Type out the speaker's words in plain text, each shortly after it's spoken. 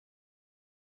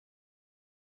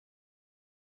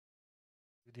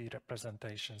2D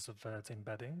representations of word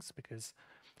embeddings because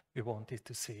we wanted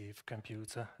to see if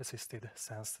computer-assisted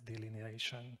sense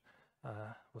delineation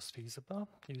was feasible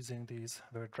using these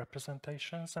word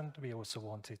representations, and we also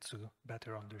wanted to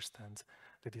better understand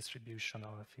the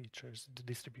distributional features, the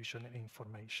distribution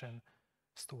information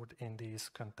stored in these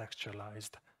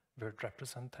contextualized word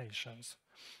representations.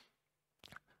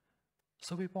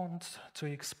 So we want to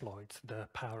exploit the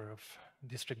power of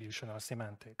distributional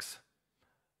semantics.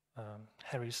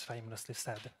 Harris famously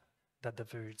said that the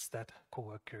words that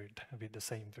co-occurred with the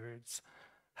same words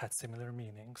had similar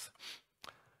meanings.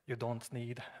 You don't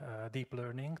need deep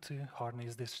learning to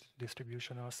harness this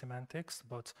distributional semantics,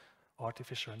 but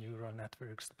artificial neural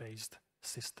networks-based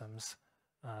systems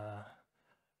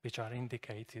which are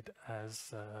indicated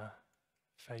as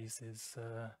phases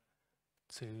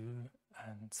 2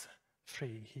 and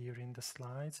 3 here in the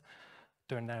slides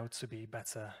turn out to be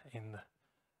better in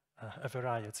a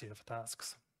variety of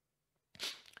tasks.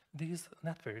 These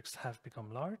networks have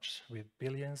become large with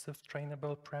billions of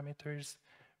trainable parameters.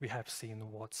 We have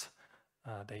seen what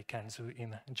they can do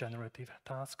in generative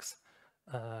tasks.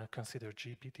 Consider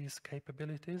GPT's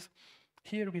capabilities.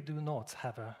 Here we do not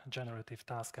have a generative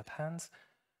task at hand,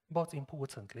 but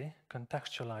importantly,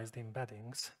 contextualized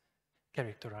embeddings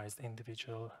characterize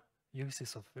individual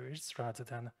uses of words rather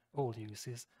than all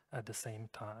uses at the same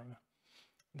time.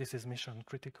 This is mission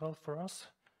critical for us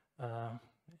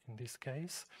in this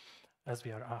case, as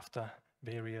we are after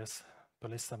various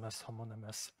polysemous,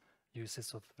 homonymous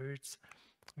uses of words.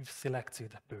 We've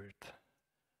selected BERT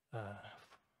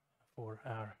for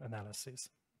our analysis.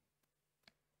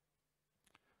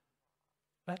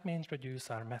 Let me introduce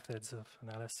our methods of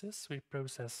analysis. We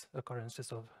process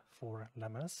occurrences of 4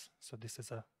 lemmas. So this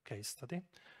is a case study.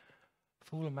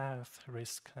 Full mouth,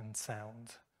 risk, and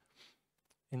sound.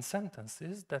 In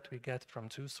sentences that we get from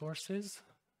 2 sources,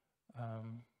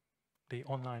 the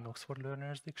online Oxford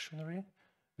Learners Dictionary,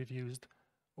 we've used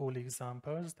all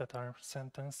examples that are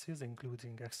sentences,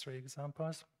 including extra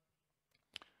examples,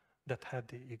 that had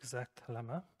the exact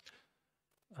lemma.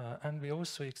 And we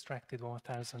also extracted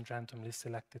 1,000 randomly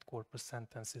selected corpus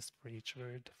sentences for each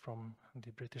word from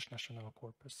the British National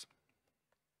Corpus.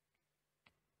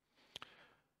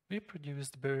 We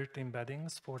produced BERT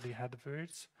embeddings for the head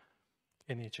words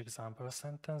in each example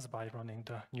sentence by running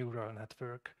the neural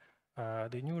network.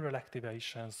 The neural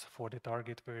activations for the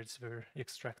target words were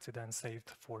extracted and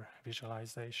saved for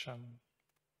visualization.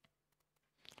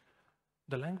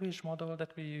 The language model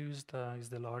that we used is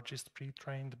the largest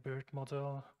pre-trained BERT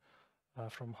model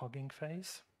from Hugging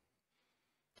Face.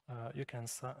 You can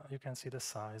see the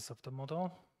size of the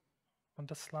model on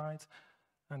the slide,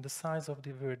 and the size of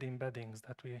the word embeddings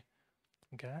that we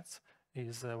get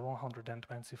is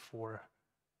 124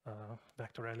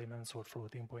 vector elements or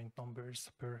floating point numbers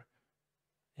per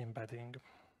embedding.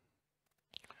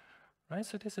 Right,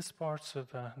 so this is part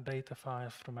of a data file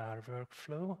from our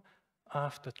workflow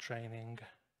after training,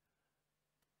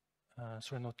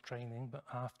 sorry, not training, but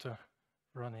after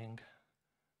running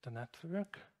the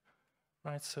network.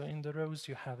 Right, so in the rows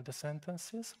you have the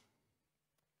sentences,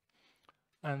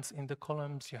 and in the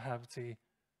columns you have the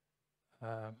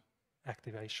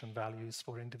activation values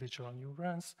for individual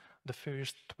neurons, the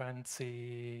first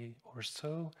 20 or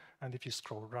so, and if you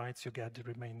scroll right, you get the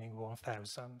remaining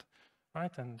 1,000,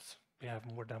 right? And we have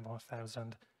more than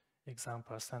 1,000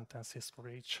 example sentences for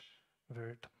each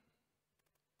word.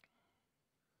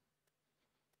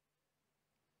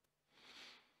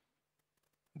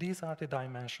 These are the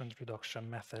dimension reduction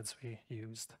methods we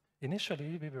used.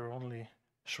 Initially, we were only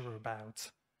sure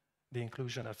about the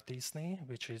inclusion of t-SNE,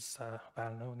 which is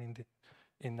well known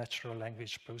in natural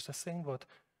language processing, but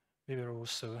we were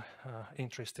also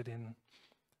interested in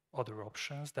other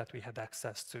options that we had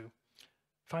access to.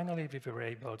 Finally, we were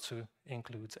able to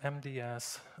include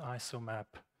MDS, ISOMAP,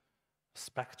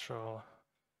 spectral,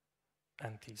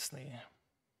 and t-SNE.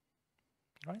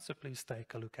 Right, so please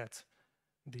take a look at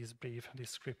these brief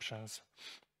descriptions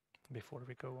before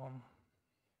we go on.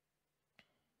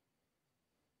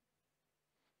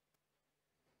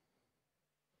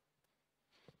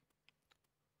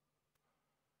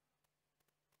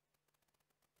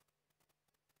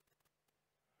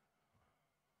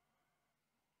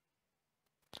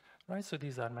 Right, so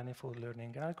these are manifold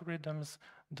learning algorithms.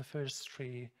 The first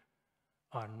 3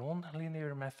 are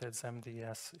non-linear methods.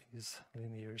 MDS is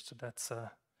linear, so that's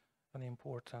an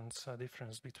important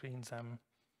difference between them.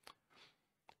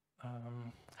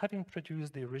 Having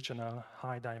produced the original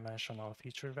high-dimensional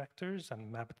feature vectors and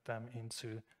mapped them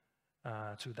into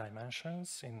 2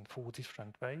 dimensions in 4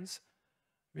 different ways,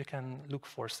 we can look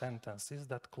for sentences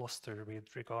that cluster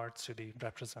with regard to the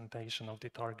representation of the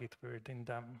target word in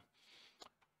them.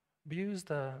 We used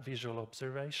a visual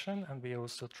observation, and we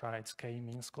also tried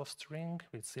k-means clustering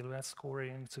with silhouette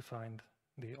scoring to find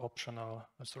the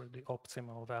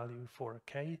optimal value for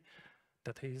k,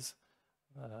 that is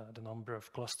the number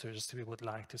of clusters we would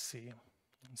like to see.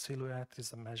 And silhouette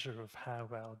is a measure of how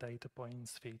well data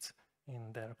points fit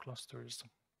in their clusters.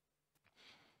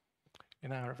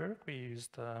 In our work, we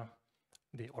used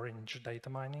the Orange data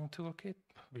mining toolkit,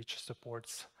 which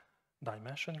supports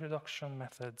dimension reduction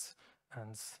methods,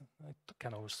 and it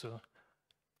can also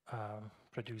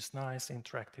produce nice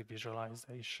interactive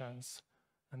visualizations.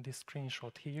 And this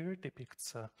screenshot here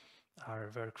depicts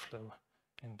our workflow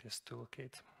in this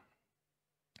toolkit.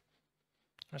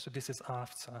 And so this is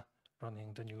after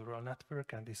running the neural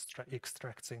network and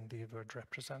extracting the word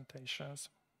representations.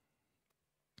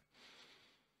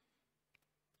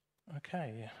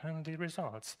 Okay, and the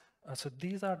results. So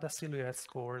these are the silhouette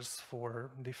scores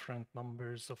for different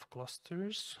numbers of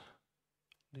clusters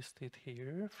listed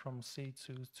here from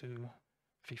C2 to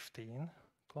 15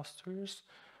 clusters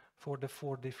for the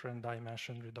 4 different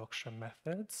dimension reduction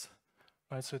methods.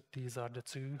 Right, so these are the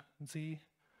 2D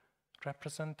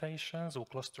representations or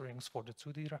clusterings for the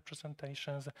 2D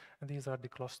representations, and these are the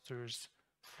clusters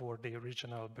for the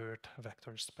original BERT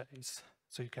vector space.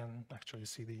 So you can actually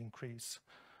see the increase.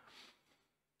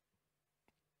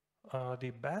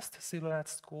 The best silhouette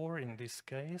score in this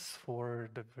case for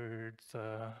the word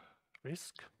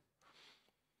risk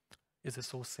is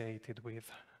associated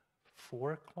with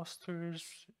 4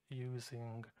 clusters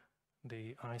using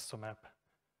the isomap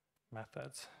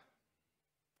methods.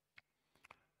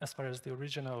 As far as the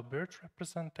original BERT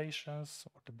representations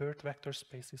or the BERT vector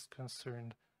space is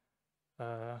concerned,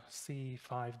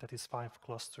 C5, that is 5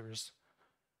 clusters,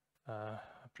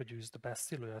 produce the best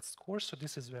silhouette score. So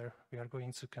this is where we are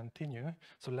going to continue.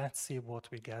 So let's see what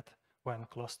we get when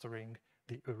clustering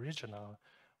the original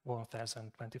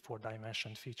 1024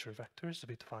 dimension feature vectors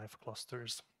with 5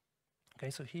 clusters.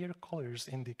 Okay, so here colors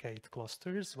indicate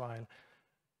clusters, while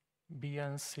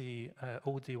BNC,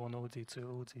 OD1, OD2,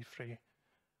 OD3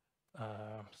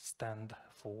 stand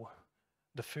for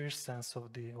the first sense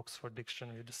of the Oxford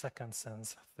Dictionary, the second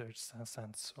sense, third sense,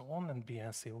 and so on. And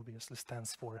BNC obviously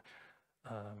stands for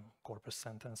corpus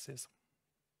sentences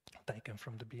taken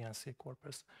from the BNC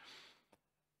corpus.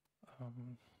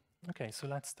 Okay, so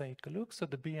let's take a look. So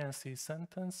the BNC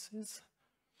sentences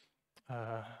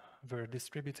were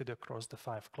distributed across the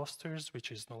 5 clusters,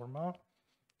 which is normal.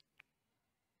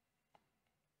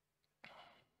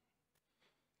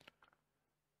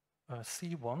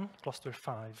 C1, cluster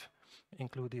 5,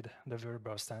 included the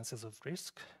verbal senses of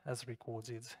risk as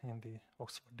recorded in the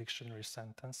Oxford Dictionary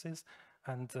sentences,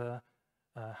 and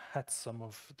had some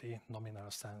of the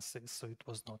nominal senses, so it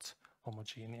was not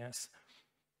homogeneous.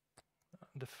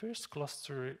 The first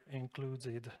cluster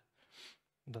included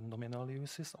the nominal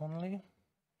uses only.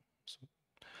 So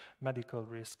medical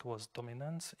risk was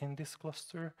dominant in this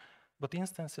cluster, but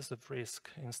instances of risk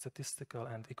in statistical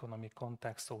and economic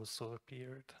context also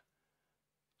appeared.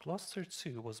 Cluster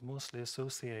 2 was mostly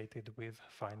associated with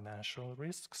financial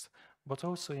risks, but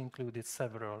also included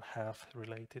several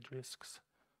health-related risks.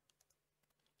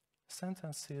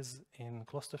 Sentences in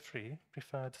cluster 3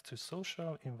 referred to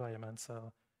social,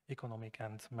 environmental, economic,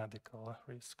 and medical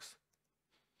risks.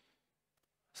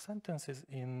 Sentences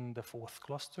in the 4th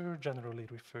cluster generally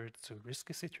referred to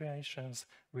risky situations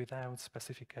without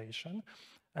specification,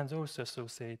 and also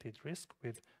associated risk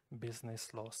with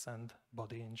business loss and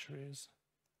body injuries.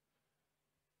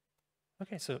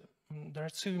 Okay, so there are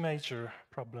 2 major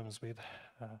problems with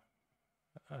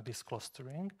this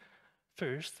clustering.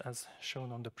 First, as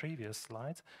shown on the previous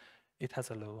slide, it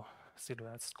has a low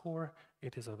silhouette score.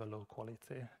 It is of a low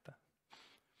quality.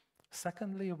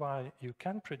 Secondly, while you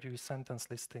can produce sentence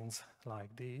listings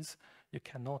like these, you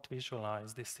cannot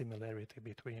visualize the similarity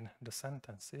between the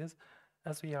sentences,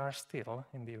 as we are still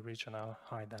in the original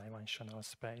high-dimensional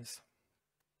space.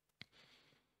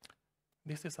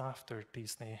 This is after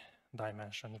Disney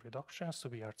dimension reduction, so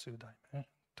we are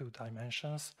two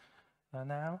dimensions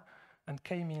now, and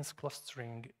k-means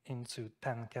clustering into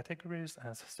 10 categories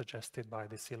as suggested by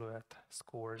the silhouette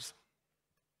scores.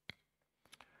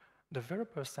 The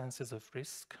verbal senses of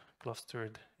risk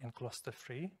clustered in cluster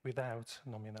 3 without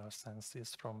nominal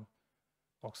senses from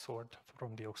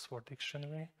the Oxford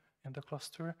Dictionary in the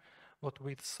cluster, but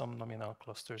with some nominal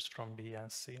clusters from B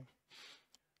and C.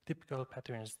 Typical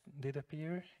patterns did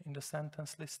appear in the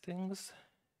sentence listings.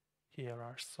 Here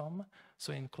are some.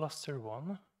 So in cluster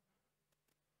 1,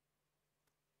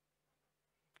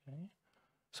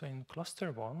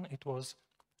 it was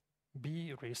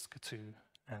B risk to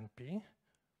NP,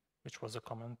 which was a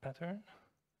common pattern.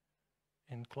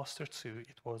 In cluster 2,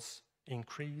 it was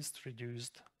increased,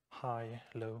 reduced, high,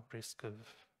 low risk of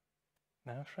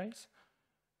noun phrase.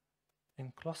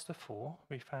 In cluster 4,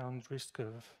 we found risk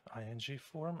of ing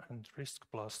form and risk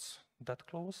plus that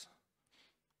clause.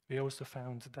 We also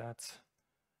found that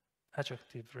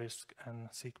adjective risk and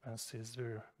sequences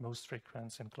were most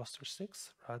frequent in cluster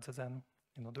 6 rather than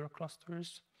in other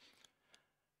clusters,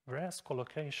 whereas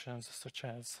collocations such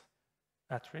as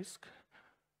at risk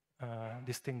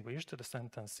distinguished the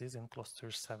sentences in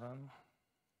cluster 7.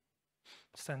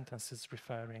 Sentences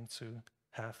referring to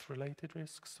health-related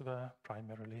risks were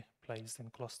primarily placed in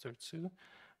cluster 2,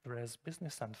 whereas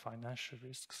business and financial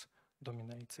risks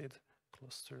dominated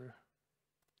cluster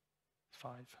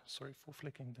 5. Sorry for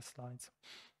flicking the slides.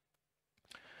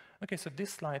 Okay, so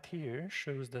this slide here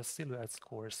shows the silhouette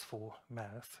scores for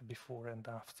math before and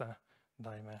after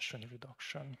dimension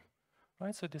reduction.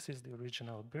 Right, so this is the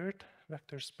original BERT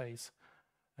vector space,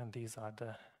 and these are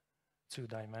the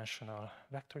two-dimensional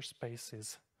vector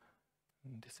spaces.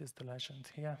 And this is the legend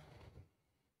here.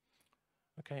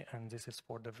 Okay, and this is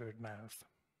for the word mouth,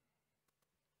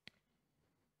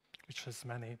 which has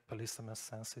many polysemous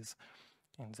senses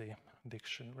in the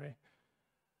dictionary.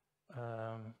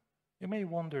 You may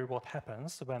wonder what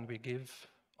happens when we give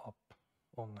up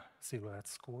on silhouette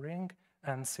scoring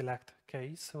and select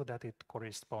case so that it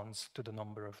corresponds to the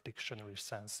number of dictionary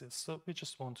senses. So we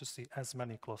just want to see as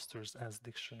many clusters as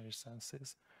dictionary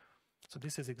senses. So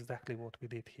this is exactly what we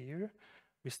did here.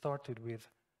 We started with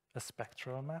a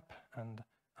spectral map and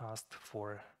asked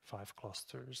for 5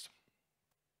 clusters.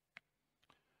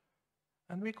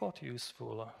 And we got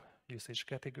useful usage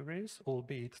categories,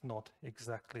 albeit not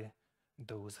exactly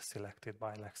those selected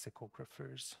by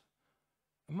lexicographers.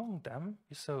 Among them,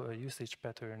 we saw a usage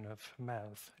pattern of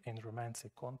mouth in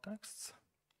romantic contexts,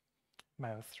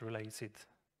 mouth related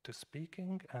to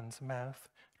speaking, and mouth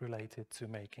related to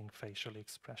making facial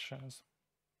expressions.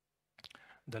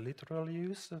 The literal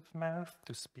use of mouth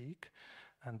to speak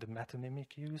and the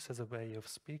metonymic use as a way of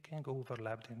speaking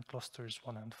overlapped in clusters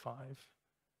 1 and 5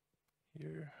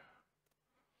 here.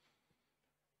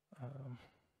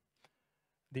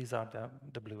 These are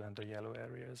the blue and the yellow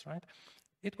areas, right?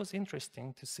 It was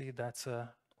interesting to see that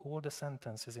all the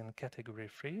sentences in category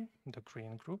 3, the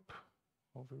green group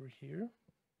over here,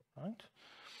 right?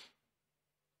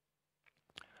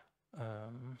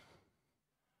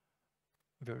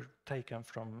 Were taken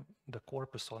from the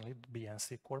corpus only, the B and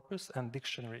C corpus, and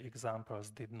dictionary examples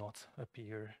did not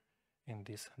appear in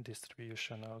this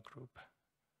distributional group.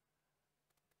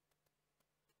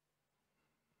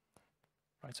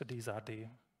 Right, so these are the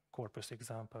corpus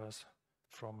examples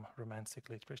from Romantic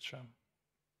literature.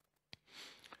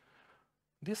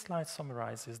 This slide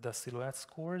summarizes the silhouette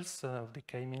scores of the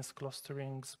k-means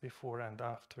clusterings before and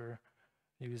after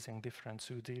using different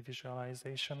 2D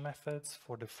visualization methods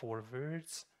for the 4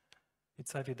 words.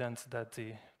 It's evident that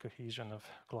the cohesion of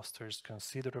clusters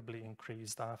considerably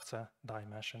increased after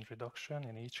dimension reduction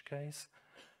in each case.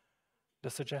 The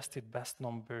suggested best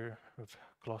number of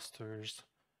clusters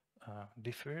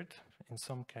differed in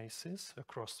some cases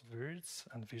across words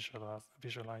and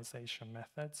visualization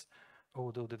methods,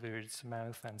 although the words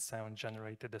mouth and sound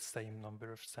generated the same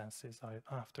number of senses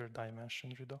after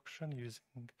dimension reduction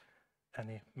using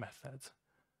any method.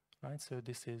 Right, so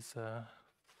this is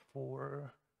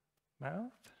for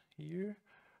mouth here.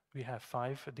 We have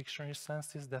 5 dictionary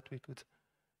senses that we could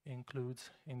include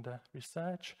in the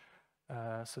research.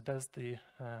 So that's the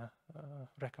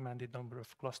recommended number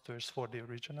of clusters for the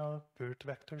original BERT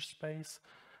vector space.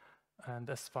 And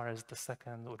as far as the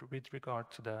second, or with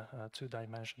regard to the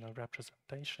 2-dimensional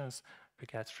representations, we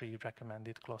get 3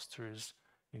 recommended clusters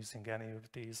using any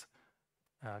of these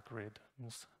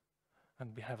algorithms.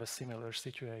 And we have a similar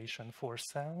situation for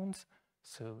sounds.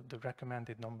 So the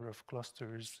recommended number of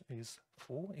clusters is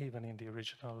 4, even in the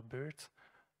original BERT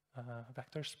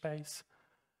vector space.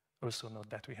 Also note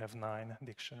that we have 9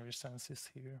 dictionary senses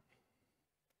here.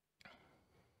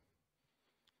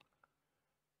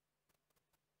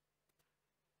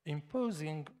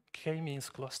 Imposing k-means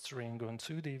clustering on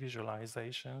 2D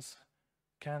visualizations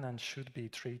can and should be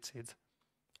treated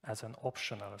as an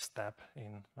optional step,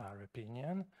 in our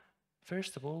opinion.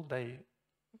 First of all, they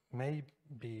may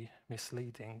be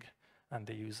misleading and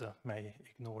the user may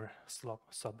ignore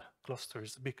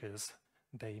sub-clusters because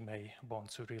they may want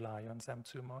to rely on them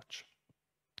too much.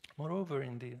 Moreover,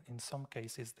 in some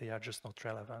cases, they are just not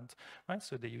relevant, right?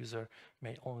 So the user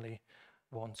may only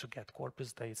want to get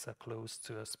corpus data close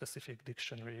to a specific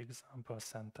dictionary example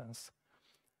sentence.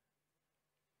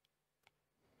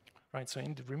 Right, so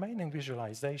in the remaining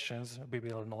visualizations, we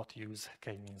will not use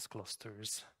k-means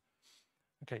clusters.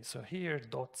 Okay, so here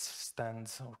dots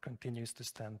stands or continues to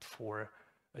stand for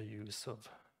a use of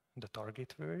the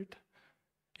target word.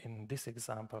 In this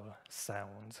example,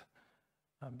 sound.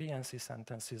 BNC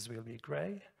sentences will be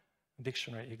gray.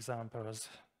 Dictionary examples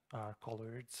are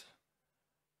colored,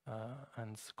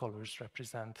 and colors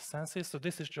represent senses. So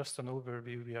this is just an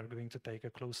overview. We are going to take a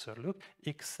closer look,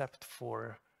 except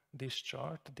for this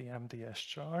chart, the MDS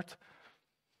chart.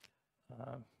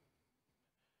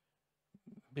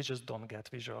 We just don't get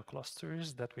visual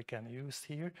clusters that we can use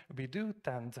here. We do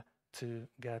tend to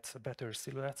get better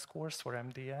silhouette scores for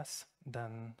MDS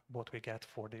than what we get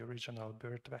for the original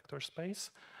BERT vector space.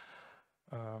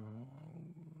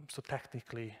 So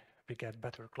technically, we get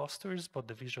better clusters, but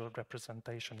the visual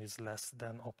representation is less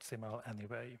than optimal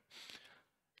anyway.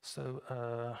 So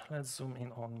let's zoom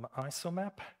in on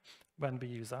isomap. When we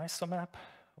use isomap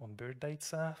on BERT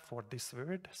data for this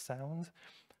word, sound,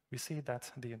 we see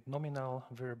that the nominal,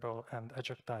 verbal, and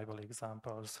adjectival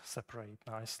examples separate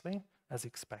nicely, as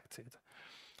expected.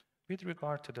 With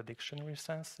regard to the dictionary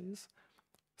senses,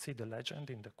 see the legend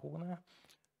in the corner,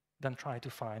 then try to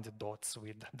find dots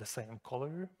with the same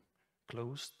color,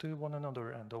 close to one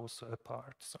another and also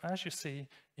apart. So as you see,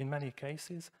 in many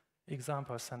cases,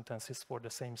 example sentences for the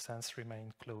same sense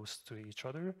remain close to each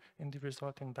other in the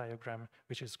resulting diagram,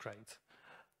 which is great.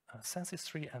 Senses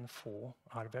 3 and 4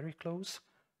 are very close,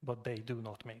 but they do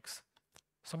not mix.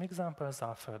 Some examples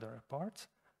are further apart.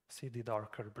 See the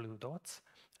darker blue dots,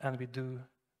 and we do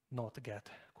not get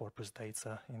corpus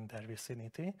data in their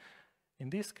vicinity. In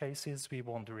these cases, we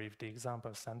wonder if the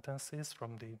example sentences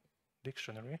from the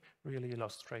dictionary really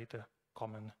illustrate a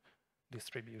common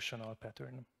distributional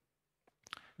pattern.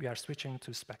 We are switching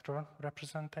to spectral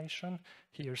representation.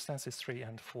 Here, senses 3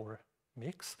 and 4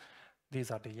 mix. These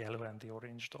are the yellow and the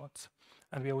orange dots.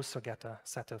 And we also get a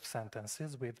set of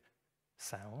sentences with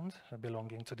sound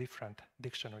belonging to different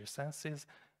dictionary senses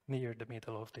near the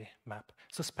middle of the map.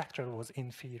 So spectral was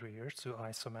inferior to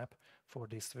isomap for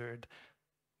this word.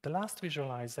 The last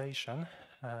visualization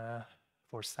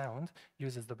for sound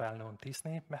uses the well-known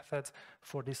Tisney method.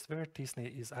 For this word,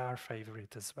 Tisney is our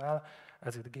favorite as well,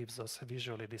 as it gives us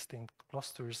visually distinct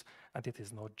clusters, and it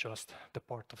is not just the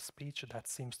part of speech that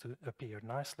seems to appear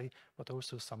nicely, but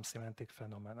also some semantic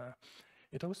phenomena.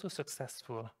 It also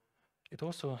successfully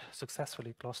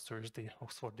clusters the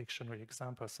Oxford Dictionary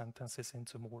example sentences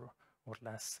into more or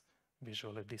less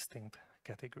visually distinct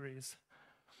categories.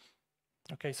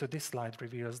 Okay, so this slide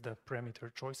reveals the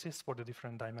parameter choices for the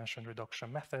different dimension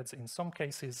reduction methods. In some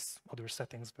cases, other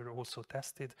settings were also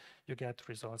tested. You get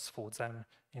results for them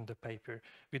in the paper.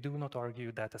 We do not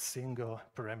argue that a single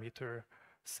parameter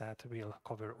set will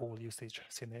cover all usage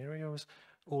scenarios,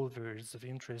 all words of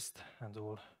interest, and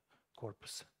all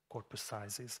corpus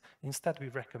sizes. Instead, we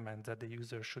recommend that the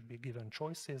user should be given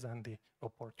choices and the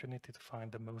opportunity to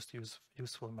find the most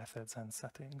useful methods and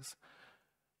settings.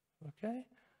 Okay.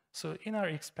 So in our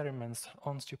experiments,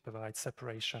 unsupervised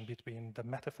separation between the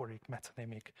metaphoric,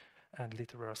 metonymic, and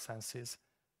literal senses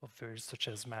of words such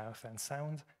as mouth and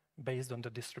sound, based on the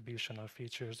distributional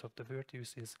features of the word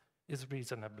uses, is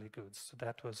reasonably good. So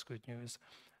that was good news.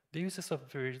 The uses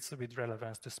of words with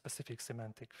relevance to specific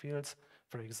semantic fields,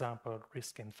 for example,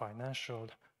 risk in financial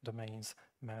domains,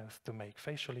 mouth to make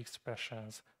facial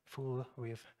expressions, full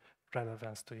with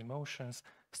relevance to emotions,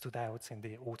 stood out in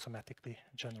the automatically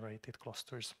generated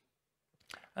clusters.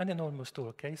 And in almost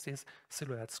all cases,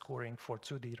 silhouette scoring for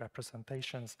 2D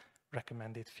representations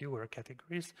recommended fewer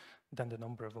categories than the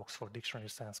number of Oxford Dictionary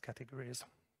sense categories.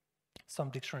 Some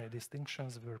dictionary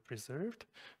distinctions were preserved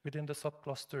within the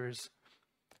subclusters,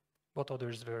 but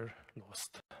others were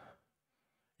lost,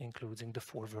 including the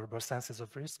 4 verbal senses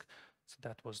of risk. So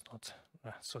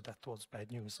that was bad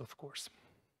news, of course.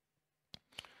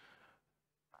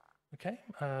 Okay,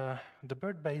 the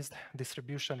BERT-based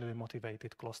distributionally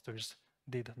motivated clusters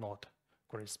did not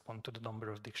correspond to the number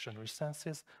of dictionary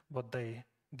senses, but they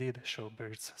did show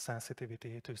BERT's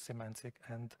sensitivity to semantic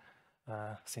and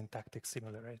syntactic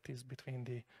similarities between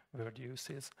the word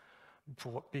uses.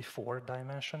 Before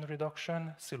dimension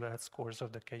reduction, silhouette scores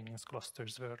of the k-means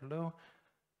clusters were low,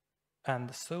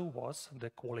 and so was the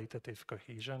qualitative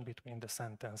cohesion between the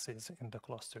sentences in the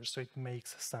clusters. So it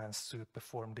makes sense to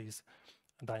perform these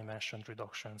dimension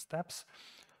reduction steps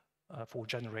for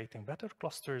generating better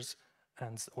clusters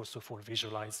and also for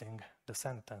visualizing the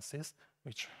sentences,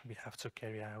 which we have to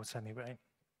carry out anyway.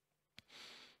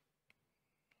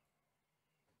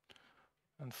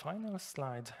 And final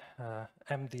slide,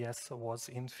 MDS was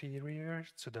inferior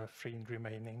to the 3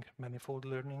 remaining manifold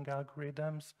learning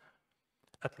algorithms.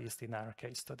 at least in our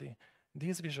case study.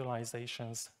 These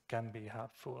visualizations can be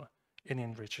helpful in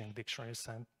enriching dictionary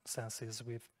senses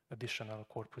with additional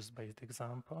corpus-based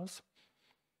examples,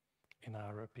 in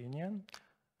our opinion.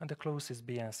 And the closest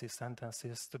BNC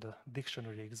sentences to the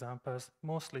dictionary examples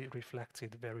mostly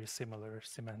reflected very similar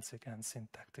semantic and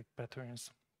syntactic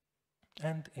patterns.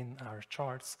 And in our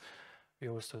charts, we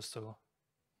also saw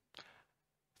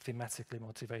thematically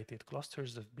motivated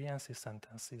clusters of BNC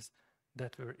sentences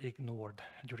that were ignored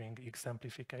during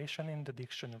exemplification in the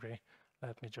dictionary.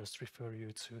 Let me just refer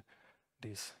you to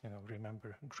this,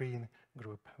 remember, green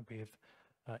group with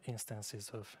instances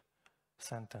of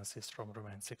sentences from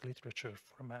Romantic literature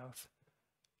for mouth.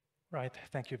 Right,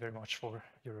 thank you very much for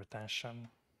your attention.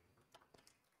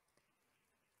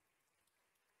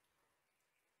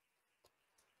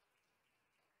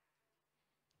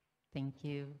 Thank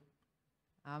you.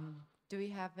 Do we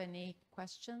have any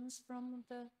questions from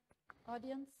the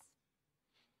audience?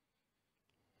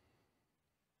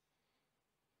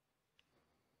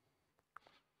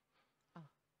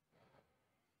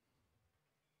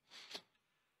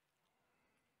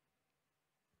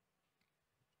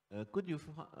 Could you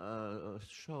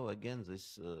show again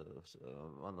this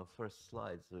one of first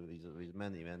slides with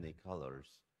many colors?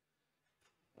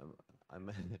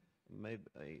 Maybe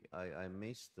I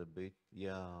missed a bit.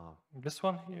 Yeah. This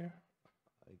one here.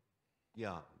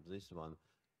 Yeah, this one.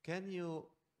 Can you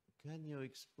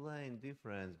explain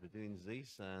difference between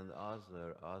this and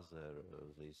other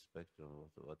this spectrum?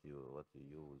 What you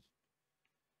use?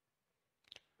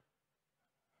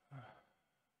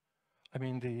 I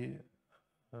mean the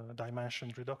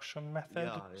dimension reduction method.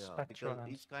 Yeah, because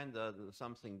it's kind of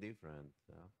something different.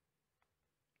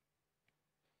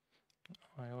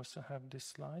 I also have this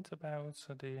slide about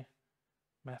the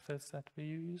methods that we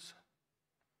use.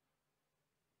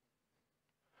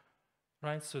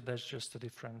 Right, so that's just a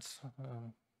different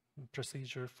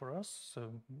procedure for us.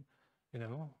 So,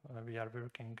 we are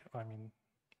working,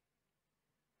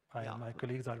 I and my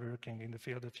colleagues are working in the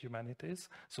field of humanities.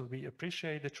 So we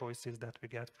appreciate the choices that we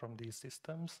get from these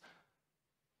systems.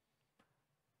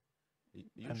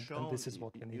 And this is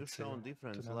what we need. You've shown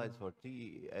different slides for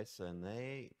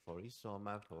TSNA, for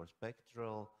ISOMAP, for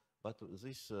spectral, but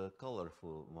this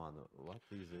colorful one, what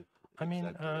is it?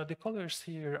 Exactly? The colors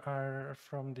here are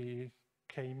from the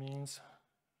k-means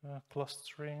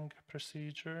clustering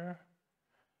procedure.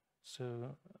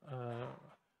 So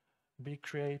we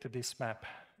created this map,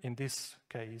 in this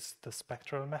case, the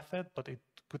spectral method, but it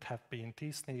could have been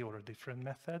TSNA or a different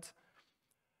method.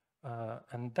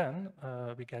 And then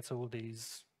we get all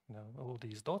these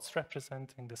dots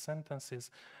representing the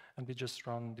sentences, and we just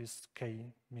run this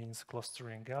k-means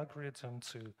clustering algorithm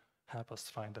to help us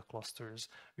find the clusters.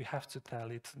 We have to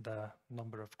tell it the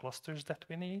number of clusters that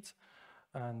we need,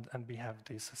 and we have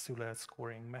this silhouette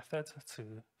scoring method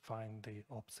to find the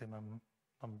optimum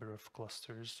number of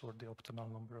clusters or the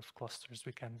optimal number of clusters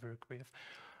we can work with.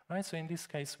 Right, so in this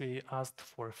case, we asked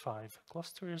for 5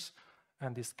 clusters,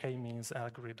 and this k-means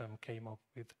algorithm came up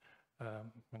with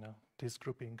this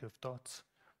grouping of dots,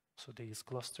 so these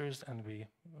clusters, and we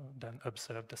then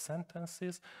observed the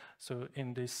sentences. So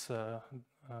in this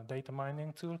data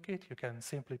mining toolkit, you can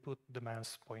simply put the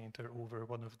mouse pointer over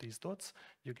one of these dots,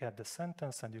 you get the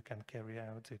sentence, and you can carry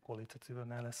out a qualitative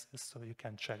analysis, so you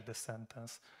can check the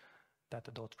sentence that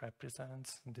the dot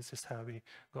represents. And this is how we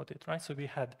got it, right? So we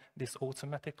had this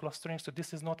automatic clustering. So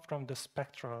this is not from the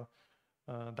spectral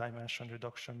dimension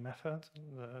reduction method.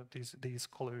 These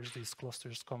colors, these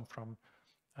clusters come from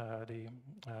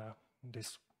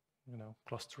this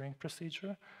clustering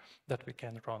procedure that we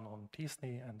can run on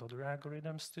TSNA and other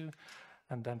algorithms too.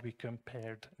 And then we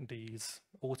compared these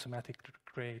automatically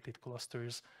created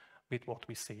clusters with what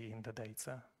we see in the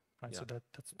data. Right? Yeah. So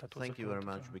that was Thank you very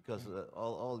much, because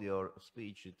all your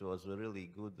speech, it was a really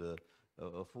good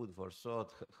food for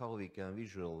thought, how we can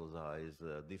visualize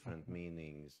different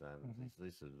meanings, and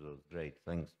this is great.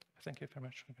 Thanks. Thank you very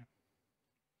much. Okay.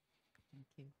 Thank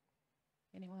you.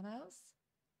 Anyone else?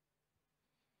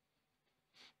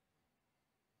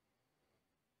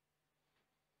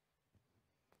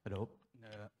 Hello.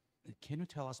 Can you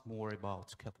tell us more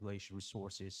about calculation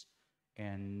resources,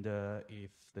 and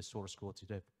if the source code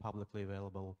is publicly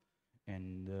available,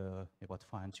 and about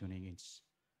fine-tuning? It's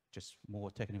just more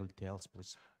technical details,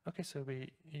 please. Okay, so we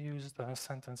used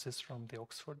sentences from the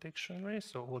Oxford Dictionary,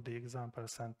 so all the example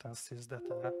sentences that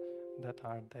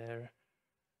are there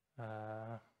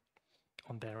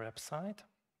on their website.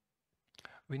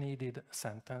 We needed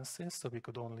sentences, so we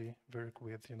could only work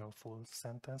with full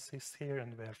sentences here,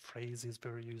 and where phrases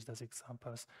were used as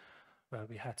examples, where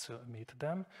we had to omit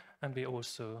them. And we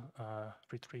also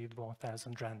retrieved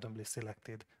 1,000 randomly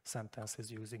selected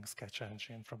sentences using Sketch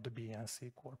Engine from the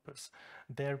BNC corpus.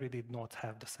 There we did not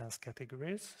have the sense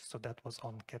categories, so that was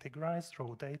uncategorized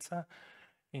raw data.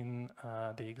 In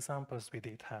the examples, we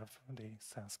did have the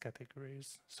sense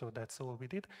categories, so that's all we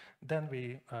did. Then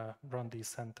we run these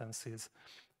sentences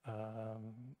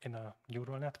in a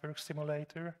neural network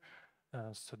simulator.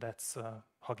 So that's a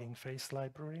Hugging Face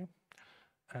library.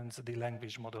 And the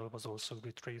language model was also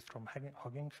retrieved from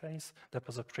Hugging Face. That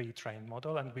was a pre-trained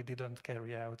model, and we didn't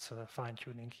carry out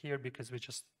fine-tuning here because we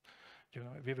just,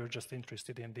 we were just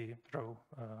interested in the raw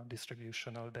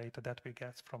distributional data that we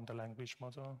get from the language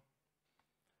model.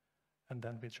 And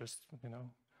then we just,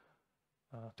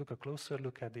 took a closer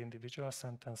look at the individual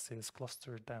sentences,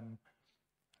 clustered them,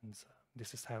 and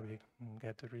this is how we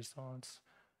get the results.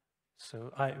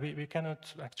 So we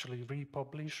cannot actually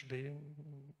republish the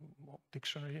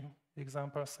dictionary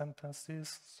example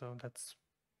sentences, so that's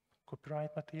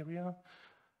copyright material.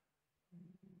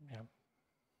 Yeah.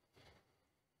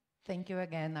 Thank you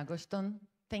again, Ágoston.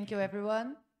 Thank you,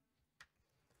 everyone.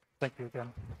 Thank you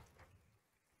again.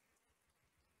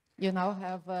 You now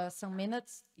have some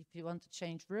minutes if you want to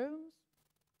change rooms.